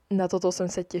Na toto jsem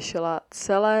se těšila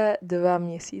celé 2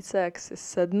 měsíce, jak si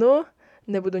sednu,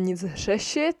 nebudu nic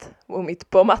řešit, budu mít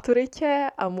po maturitě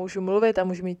a můžu mluvit a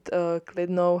můžu mít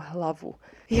klidnou hlavu.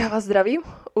 Já vás zdravím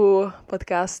u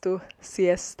podcastu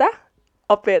Siesta.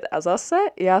 Opět a zase,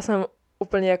 já jsem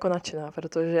úplně jako nadšená,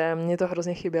 protože mě to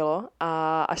hrozně chybělo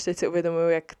a až teď si uvědomuju,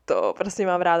 jak to prostě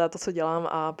mám ráda, to, co dělám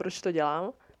a proč to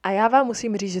dělám. A já vám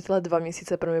musím říct, že tyhle 2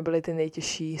 měsíce pro mě byly ty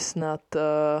nejtěžší, snad,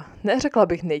 neřekla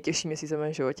bych nejtěžší měsíce v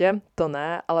mém životě, to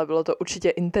ne, ale bylo to určitě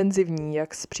intenzivní,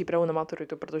 jak s přípravou na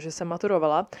maturitu, protože jsem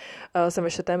maturovala, jsem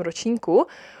ve 4. ročníku,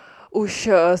 už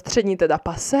střední teda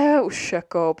pase, už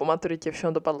jako po maturitě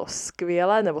všechno dopadlo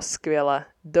skvěle,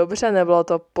 dobře, nebylo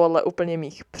to podle úplně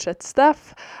mých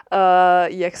představ,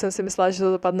 jak jsem si myslela, že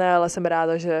to dopadne, ale jsem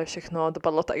ráda, že všechno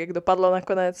dopadlo tak, jak dopadlo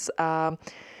nakonec a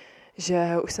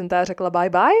že už jsem teda řekla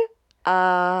bye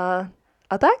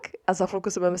a tak. A za chvilku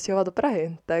se budeme stěhovat do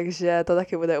Prahy, takže to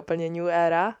taky bude úplně new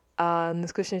era a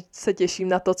neskutečně se těším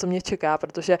na to, co mě čeká,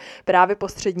 protože právě po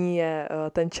střední je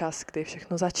ten čas, kdy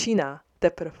všechno začíná.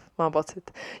 Teprve mám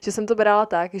pocit, že jsem to brala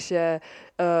tak, že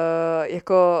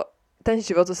jako ten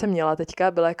život, co jsem měla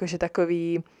teďka, byl jakože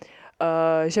takový,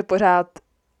 že pořád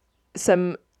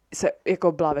jsem se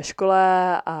jako byla ve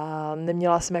škole a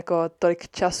neměla jsem jako tolik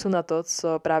času na to,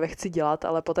 co právě chci dělat,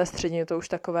 ale po té střední je to už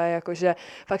takové, jako že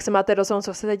fakt se máte rozhodnout,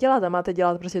 co chcete dělat a máte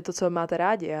dělat prostě to, co máte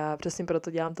rádi a přesně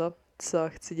proto dělám to, co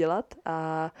chci dělat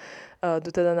a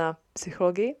jdu teda na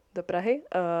psychologii do Prahy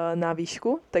na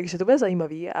výšku, takže to bude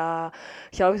zajímavý a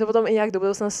chtěla bych to potom i nějak do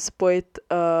budoucna spojit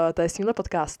tady s tímhle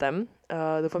podcastem.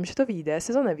 Doufám, že to vyjde,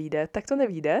 jestli to nevyjde, tak to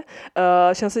nevyjde.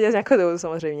 Šance dělat nějakou dobu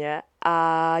samozřejmě.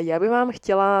 A já bych vám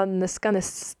chtěla dneska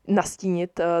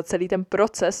nastínit celý ten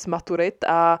proces maturit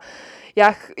a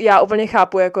já úplně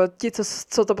chápu, jako ti,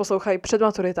 co to poslouchají před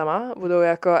maturitama, budou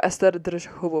jako Ester, drž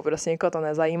hubu, prostě někoho to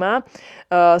nezajímá.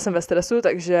 Jsem ve stresu,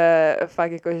 takže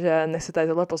fakt jakože nechci tady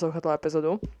tohle poslouchat tu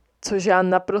epizodu, což já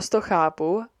naprosto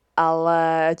chápu,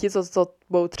 ale ti, co to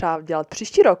budou třeba dělat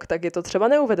příští rok, tak je to třeba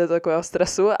neuvede do takového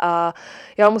stresu a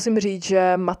já vám musím říct,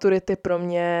 že maturity pro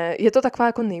mě, je to taková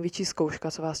jako největší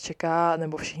zkouška, co vás čeká,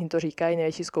 nebo všichni to říkají,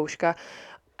 největší zkouška.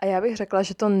 A já bych řekla,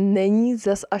 že to není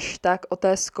zas až tak o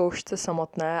té zkoušce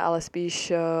samotné, ale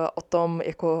spíš o tom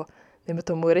jako dejme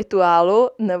tomu rituálu,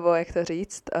 nebo jak to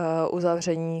říct,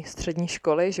 uzavření střední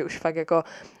školy, že už fakt jako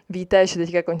víte, že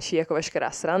teďka končí jako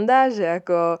veškerá sranda, že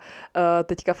jako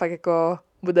teďka fakt jako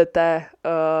budete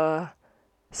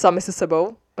sami se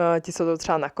sebou, ti, co jdou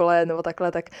třeba na kole nebo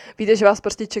takhle, tak víte, že vás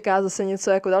prostě čeká zase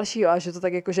něco jako dalšího a že to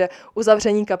tak jakože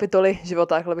uzavření kapitoly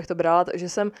života, takhle bych to brala, takže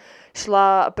jsem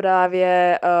šla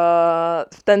právě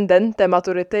v ten den té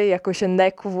maturity, jakože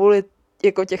ne kvůli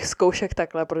jako těch zkoušek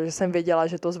takhle, protože jsem věděla,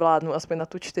 že to zvládnu aspoň na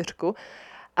tu 4,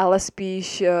 ale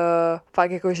spíš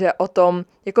fakt jakože o tom,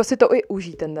 jako si to i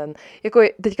užít ten den. Jako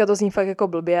teďka to zní fakt jako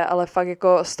blbě, ale fakt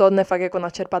jako z toho dne fakt jako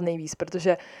načerpat nejvíc,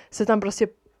 protože se tam prostě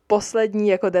poslední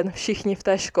jako den všichni v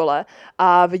té škole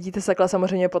a vidíte se takhle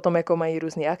samozřejmě potom jako mají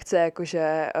různé akce,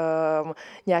 jakože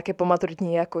nějaké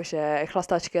pomaturitní, jakože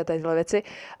chlastačky a tyhle věci,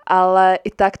 ale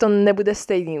i tak to nebude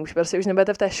stejný, už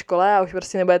nebudete v té škole a už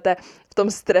prostě nebudete v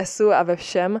tom stresu a ve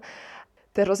všem.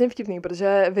 To je hrozně vtipný,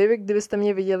 protože vy, kdybyste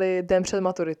mě viděli den před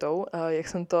maturitou, jak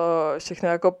jsem to všechno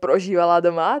jako prožívala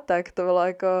doma, tak to bylo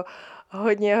jako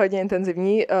hodně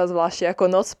intenzivní, zvláště jako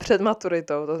noc před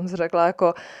maturitou. To jsem si řekla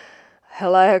jako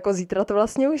hele, jako zítra to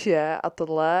vlastně už je a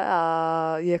tohle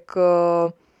a jako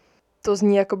to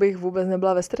zní, jako bych vůbec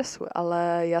nebyla ve stresu,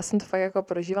 ale já jsem to fakt jako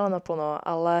prožívala naplno,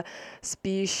 ale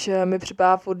spíš mi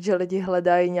připadá furt, že lidi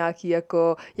hledají nějaký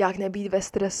jako, jak nebýt ve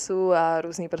stresu a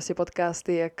různý prostě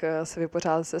podcasty, jak se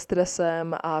vypořádat se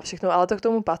stresem a všechno, ale to k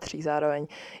tomu patří zároveň.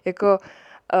 Jako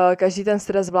každý ten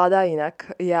stres zvládá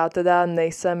jinak. Já teda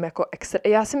nejsem jako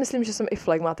já si myslím, že jsem i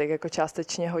flegmatik, jako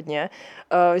částečně hodně,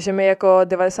 že mi jako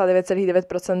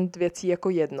 99,9% věcí jako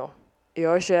jedno.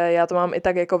 Jo, že já to mám i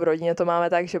tak jako v rodině, to máme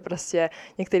tak, že prostě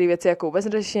některé věci jako vůbec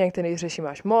neřeším, některé řeším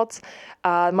až moc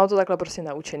a mám to takhle prostě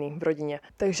naučený v rodině.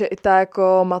 Takže i ta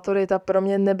jako maturita pro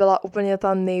mě nebyla úplně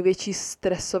ta největší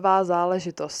stresová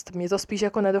záležitost. Mně to spíš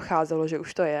jako nedocházelo, že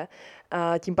už to je.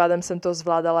 A tím pádem jsem to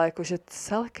zvládala jakože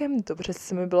celkem dobře,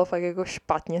 se mi bylo fakt jako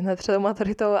špatně hned před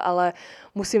maturitou, ale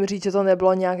musím říct, že to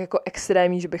nebylo nějak jako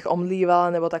extrémní, že bych omdlívala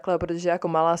nebo takhle, protože jako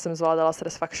malá jsem zvládala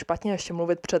stres fakt špatně, ještě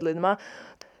mluvit před lidma.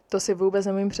 To si vůbec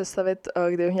nemůžu představit,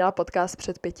 kdybych měla podcast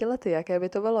před 5 lety, jaké by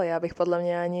to bylo. Já bych podle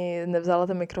mě ani nevzala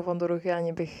ten mikrofon do ruky,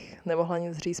 ani bych nemohla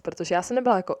nic říct, protože já jsem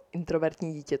nebyla jako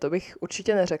introvertní dítě, to bych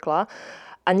určitě neřekla.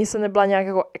 Ani jsem nebyla nějak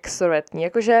jako extrovertní,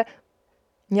 jakože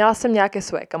měla jsem nějaké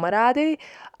svoje kamarády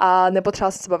a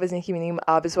nepotřebovala jsem se bavit s někým jiným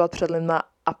a vyzvat před lidma,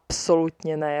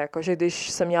 absolutně ne, jakože když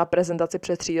jsem měla prezentaci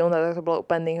před třídou, tak to bylo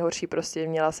úplně nejhorší, prostě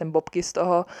měla jsem bobky z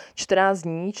toho 14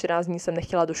 dní jsem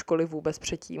nechtěla do školy vůbec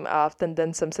předtím a v ten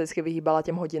den jsem se vždycky vyhýbala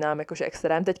těm hodinám, jakože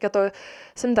extrém. Teďka to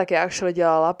jsem taky actually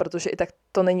dělala, protože i tak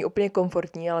to není úplně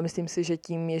komfortní, ale myslím si, že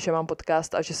tím je, že mám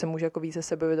podcast a že se můžu jako více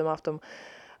sebevědomá v tom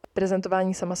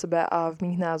prezentování sama sebe a v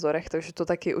mých názorech, takže to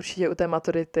taky určitě u té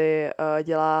maturity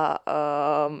dělá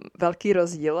velký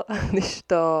rozdíl, když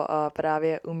to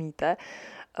právě umíte.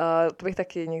 To bych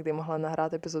taky někdy mohla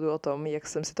nahrát epizodu o tom, jak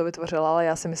jsem si to vytvořila, ale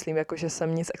já si myslím, jako, že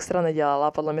jsem nic extra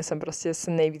nedělala. Podle mě jsem prostě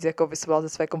se nejvíc jako vysouvala ze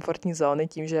své komfortní zóny,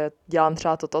 tím, že dělám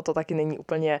třeba to taky není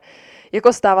úplně,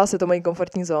 jako stává se to mojí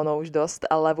komfortní zónou už dost,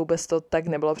 ale vůbec to tak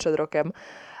nebylo před rokem.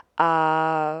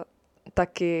 A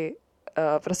taky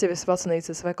prostě vysouvat co nejvíc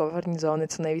ze své komfortní zóny,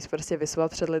 co nejvíc prostě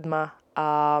vysouvat před lidma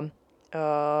a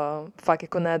fakt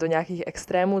jako ne do nějakých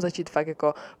extrémů, začít fakt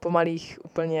jako po malých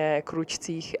úplně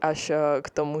kručcích až k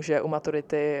tomu, že u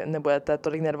maturity nebudete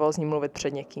tolik nervózní mluvit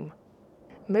před někým.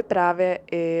 Mi právě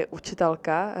i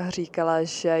učitelka říkala,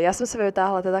 že já jsem si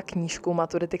vytáhla teda knížku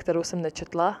maturity, kterou jsem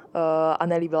nečetla a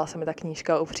nelíbila se mi ta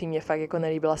knížka, upřímně fakt jako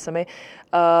nelíbila se mi,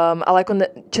 ale jako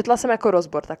četla jsem jako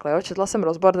rozbor takhle, jo, četla jsem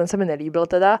rozbor, ten se mi nelíbil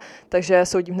teda, takže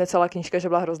soudím hned celá knížka, že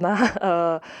byla hrozná,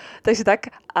 takže tak,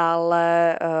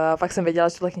 ale pak jsem věděla,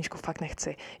 že tuhle knížku fakt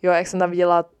nechci. Jo, jak jsem tam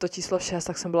viděla to číslo 6,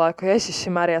 tak jsem byla jako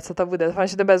ježišimaria, co to bude, doufám,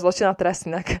 že to bude zločin a trest,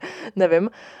 jinak nevím.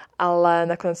 Ale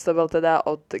nakonec to byl teda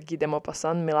od Guy de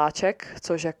Maupassant, Miláček,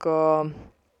 což jako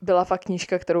byla fakt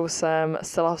knížka, kterou jsem z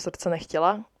celého srdce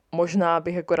nechtěla. Možná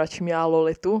bych jako radši měla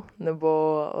Lolitu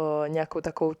nebo nějakou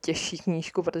takovou těžší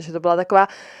knížku, protože to byla taková,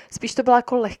 spíš to byla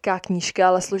jako lehká knížka,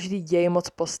 ale složitý děj, moc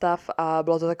postav a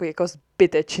bylo to takový jako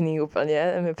zbytečný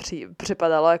úplně. Mi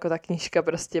připadalo, jako ta knížka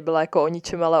prostě byla jako o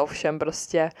ničem, ale o všem,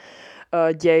 prostě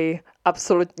děj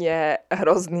absolutně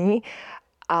hrozný.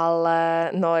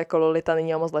 Ale no jako Lolita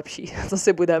není moc lepší, co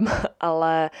si budem,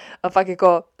 ale fakt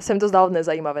jako jsem to zdala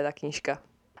nezajímavé ta knížka.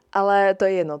 Ale to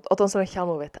je jedno, o tom jsem nechtěla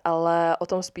mluvit, ale o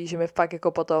tom spíš, že mi fakt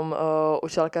jako potom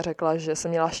učitelka řekla, že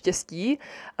jsem měla štěstí,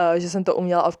 že jsem to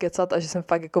uměla obkecat a že jsem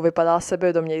fakt jako vypadala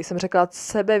sebevědomě. Když jsem řekla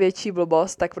sebe větší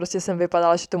blbost, tak prostě jsem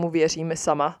vypadala, že tomu věřím i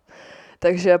sama.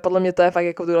 Takže podle mě to je fakt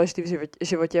jako důležité v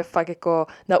životě, fakt jako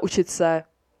naučit se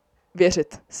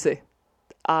věřit si.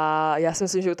 A já si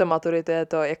myslím, že u té maturity je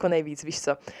to jako nejvíc, víš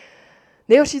co.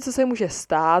 Nejhorší, co se může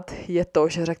stát, je to,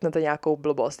 že řeknete nějakou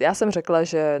blbost. Já jsem řekla,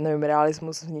 že, nevím,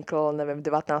 realismus vznikl, nevím, v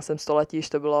 19. století, že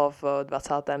to bylo v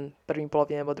 21.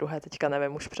 polovině nebo druhé, teďka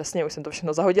nevím už přesně, už jsem to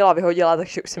všechno zahodila, vyhodila,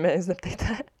 takže už si mě nic neptejte.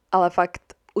 Ale fakt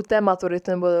u té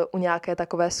maturity nebo u nějaké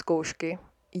takové zkoušky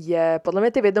je, podle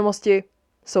mě ty vědomosti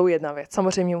jsou jedna věc.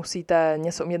 Samozřejmě musíte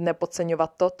něco umět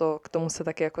nepodceňovat to k tomu se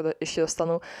taky jako ještě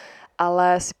dostanu,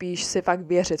 ale spíš si fakt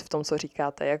věřit v tom, co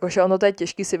říkáte. Jakože ono to je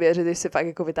těžký si věřit, když si fakt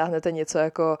jako vytáhnete něco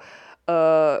jako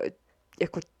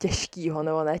těžkýho,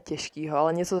 nebo ne těžkýho,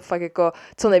 ale něco fakt jako,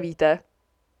 co nevíte,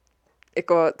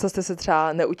 jako co jste se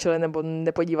třeba neučili nebo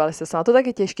nepodívali jste se na to, tak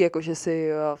je těžký, jakože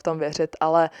si v tom věřit,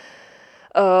 ale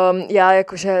já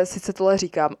jakože sice tohle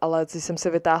říkám, ale když jsem si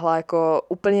vytáhla jako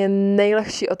úplně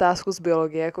nejlehčí otázku z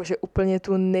biologie, jakože úplně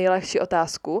tu nejlehčí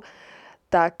otázku,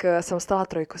 tak jsem dostala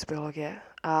 3 z biologie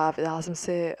a vydala jsem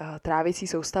si trávicí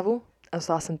soustavu a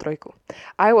dostala jsem 3.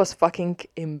 I was fucking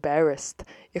embarrassed.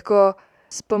 Jako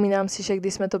vzpomínám si, že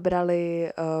když jsme to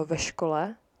brali ve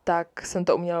škole, tak jsem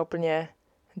to uměla úplně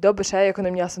dobře, jako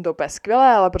neměla jsem to úplně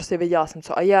skvěle, ale prostě věděla jsem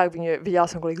co a jak, věděla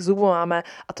jsem, kolik zubů máme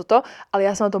a toto, ale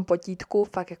já jsem na tom potítku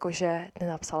fakt jakože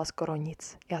nenapsala skoro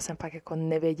nic. Já jsem fakt jako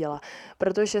nevěděla,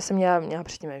 protože jsem měla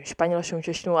předtím španělštinu,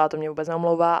 češtinu a to mě vůbec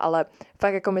neomlouvá, ale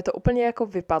fakt jako mi to úplně jako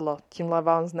vypadlo. Tímhle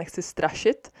vám nechci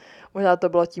strašit. Možná to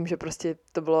bylo tím, že prostě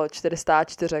to bylo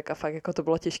 404 a fakt jako to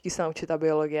bylo těžké se naučit ta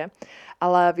biologie,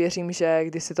 ale věřím, že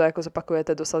když si to jako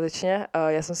zopakujete dostatečně,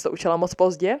 já jsem se to učila moc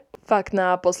pozdě, fakt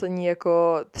na poslední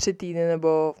jako 3 týdny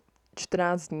nebo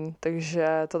 14 dní, takže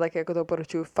to taky jako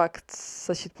doporučuji fakt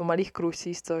začít po malých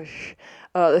krůčcích, což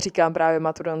říkám právě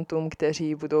maturantům,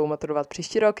 kteří budou maturovat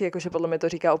příští rok, jakože podle mě to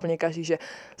říká úplně každý, že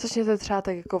začněte třeba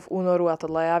tak jako v únoru a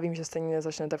tohle, já vím, že stejně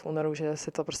nezačnete v únoru, že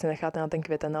si to prostě necháte na ten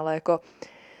květen, ale jako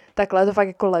takhle je to fakt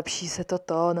jako lepší se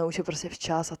to naučit prostě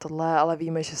včas a tohle, ale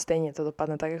víme, že stejně to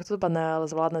dopadne tak, jako to dopadne, ale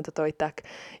zvládnete to i tak.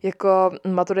 Jako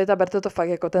maturita, berte to fakt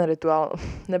jako ten rituál,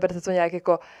 neberte to nějak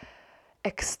jako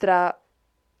extra,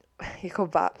 jako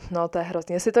no to je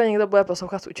hrozně. Jestli to někdo bude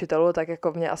poslouchat z učitelů, tak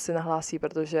jako mě asi nahlásí,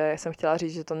 protože jsem chtěla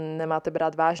říct, že to nemáte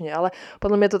brát vážně, ale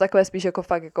podle mě to takové spíš jako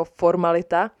fakt jako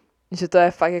formalita, že to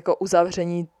je fakt jako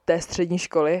uzavření té střední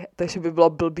školy, takže by bylo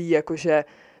blbý jakože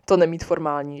to nemít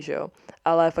formální, že jo.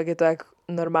 Ale fakt je to jak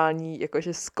normální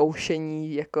jakože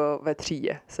zkoušení jako ve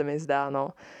třídě, se mi zdá, no.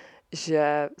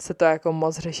 Že se to jako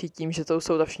moc řeší tím, že to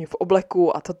jsou tam všichni v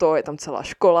obleku a toto je tam celá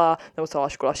škola, nebo celá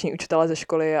škola, všichni učitelé ze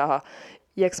školy a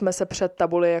jak jsme se před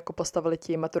tabuli jako postavili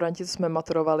ti maturanti, co jsme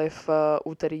maturovali v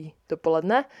úterý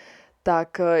dopoledne,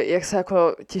 tak jak se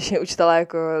jako těšně učitelé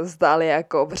jako zdáli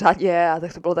jako v řadě a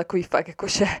tak to bylo takový fakt jako,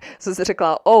 že jsem si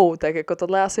řekla, tak jako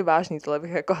tohle je asi vážný, tohle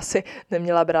bych jako asi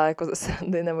neměla brát jako ze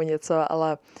srandy nebo něco,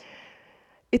 ale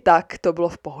i tak to bylo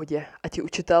v pohodě a ti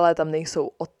učitelé tam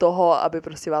nejsou od toho, aby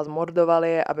prostě vás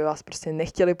mordovali, aby vás prostě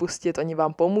nechtěli pustit, oni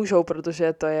vám pomůžou,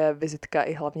 protože to je vizitka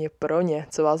i hlavně pro ně,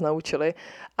 co vás naučili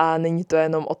a není to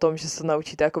jenom o tom, že se to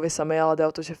naučíte jako vy sami, ale jde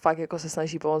o to, že fakt jako se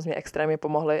snaží pomoct, mě extrémně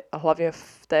pomohli a hlavně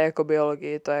v té jako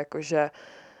biologii, to je jako, že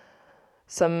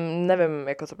nevím,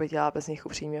 jako to bych dělala bez nich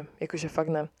upřímně, jakože fakt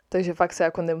ne. Takže fakt se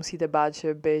jako nemusíte bát,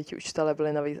 že by ti učitelé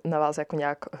byli na vás jako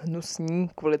nějak hnusní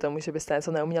kvůli tomu, že byste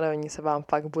něco neuměli, oni se vám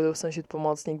fakt budou snažit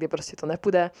pomoct, nikdy prostě to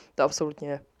nepůjde, to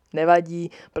absolutně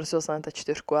nevadí, prostě dostanete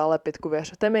 4, ale 5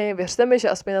 věřte mi, že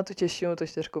aspoň na tu češtinu tu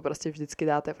 4 prostě vždycky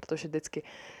dáte, protože vždycky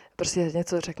prostě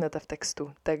něco řeknete v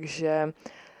textu, takže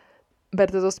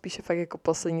berte to spíše fakt jako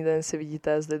poslední den si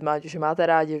vidíte s lidma, že máte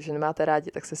rádi, že nemáte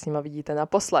rádi, tak se s nima vidíte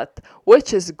naposled.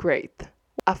 Which is great.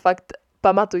 A fakt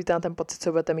pamatujte na ten pocit,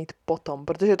 co budete mít potom,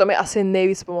 protože to mi asi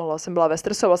nejvíc pomohlo. Jsem byla ve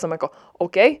stresu a byla jsem jako,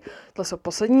 OK, to jsou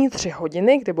poslední 3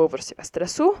 hodiny, kdy budu prostě ve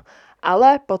stresu,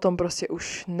 ale potom prostě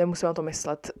už nemusím na to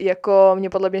myslet. Jako mě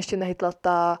podle mě ještě nehytla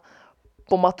ta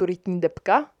pomaturitní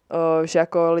depka, že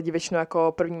jako lidi většinou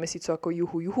jako první měsíc jako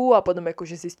juhu a potom jako,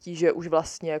 že zjistí, že už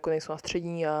vlastně jako nejsou na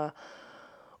střední a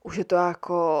už je to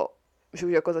jako, že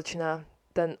už jako začíná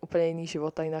ten úplně jiný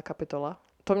život a jiná kapitola.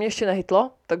 To mě ještě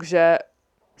nehytlo, takže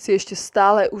si ještě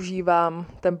stále užívám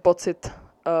ten pocit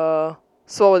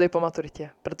svobody po maturitě,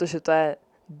 protože to je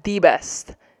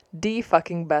the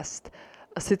fucking best.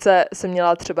 A sice jsem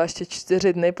měla třeba ještě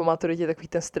 4 dny po maturitě takový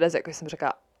ten stres, jako jsem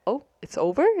řekla, it's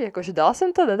over, jakože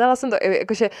nedala jsem to,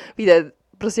 jakože víte,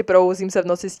 prostě provouzím se v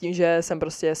noci s tím, že jsem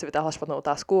prostě si vytáhla špatnou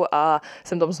otázku a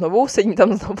jsem tam znovu, sedím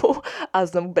tam znovu a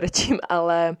znovu brečím,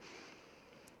 ale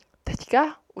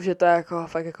teďka už je to jako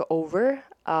fakt jako over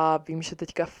a vím, že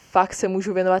teďka fakt se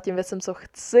můžu věnovat těm věcem, co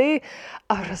chci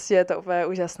a prostě je to úplně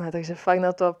úžasné, takže fakt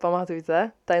na to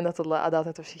pamatujte, tady na tohle a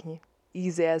dáte to všichni.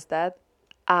 Easy as that.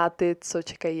 A ty, co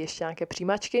čekají ještě nějaké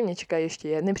přijímačky, mě čekají ještě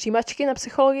 1 přijímačky na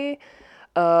psychologii,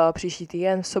 příští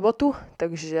týden v sobotu,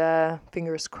 takže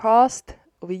fingers crossed,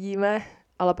 uvidíme,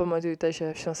 ale pamatujte,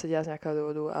 že všechno se dělá z nějakého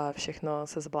důvodu a všechno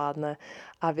se zvládne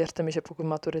a věřte mi, že pokud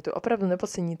maturitu opravdu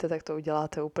nepodceníte, tak to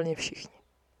uděláte úplně všichni.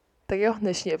 Tak jo,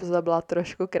 dnešní epizoda byla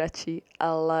trošku kratší,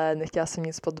 ale nechtěla jsem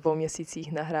nic po 2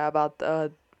 měsících nahrávat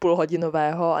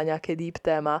půlhodinového a nějaké deep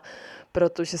téma,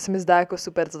 protože se mi zdá jako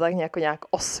super to tak nějak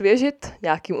osvěžit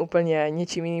nějakým úplně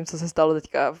něčím jiným, co se stalo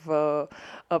teďka v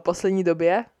poslední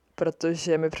době,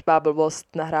 protože mi připadá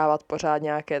blbost nahrávat pořád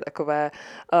nějaké takové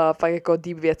fakt jako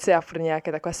deep věci a furt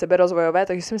nějaké takové seberozvojové,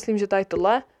 takže si myslím, že tady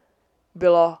tohle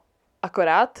bylo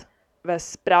akorát ve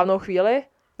správnou chvíli,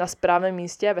 na správném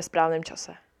místě, ve správném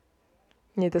čase.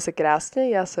 Mějte se krásně,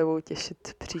 já se budu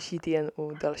těšit příští týden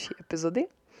u další epizody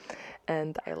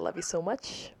and I love you so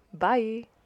much. Bye!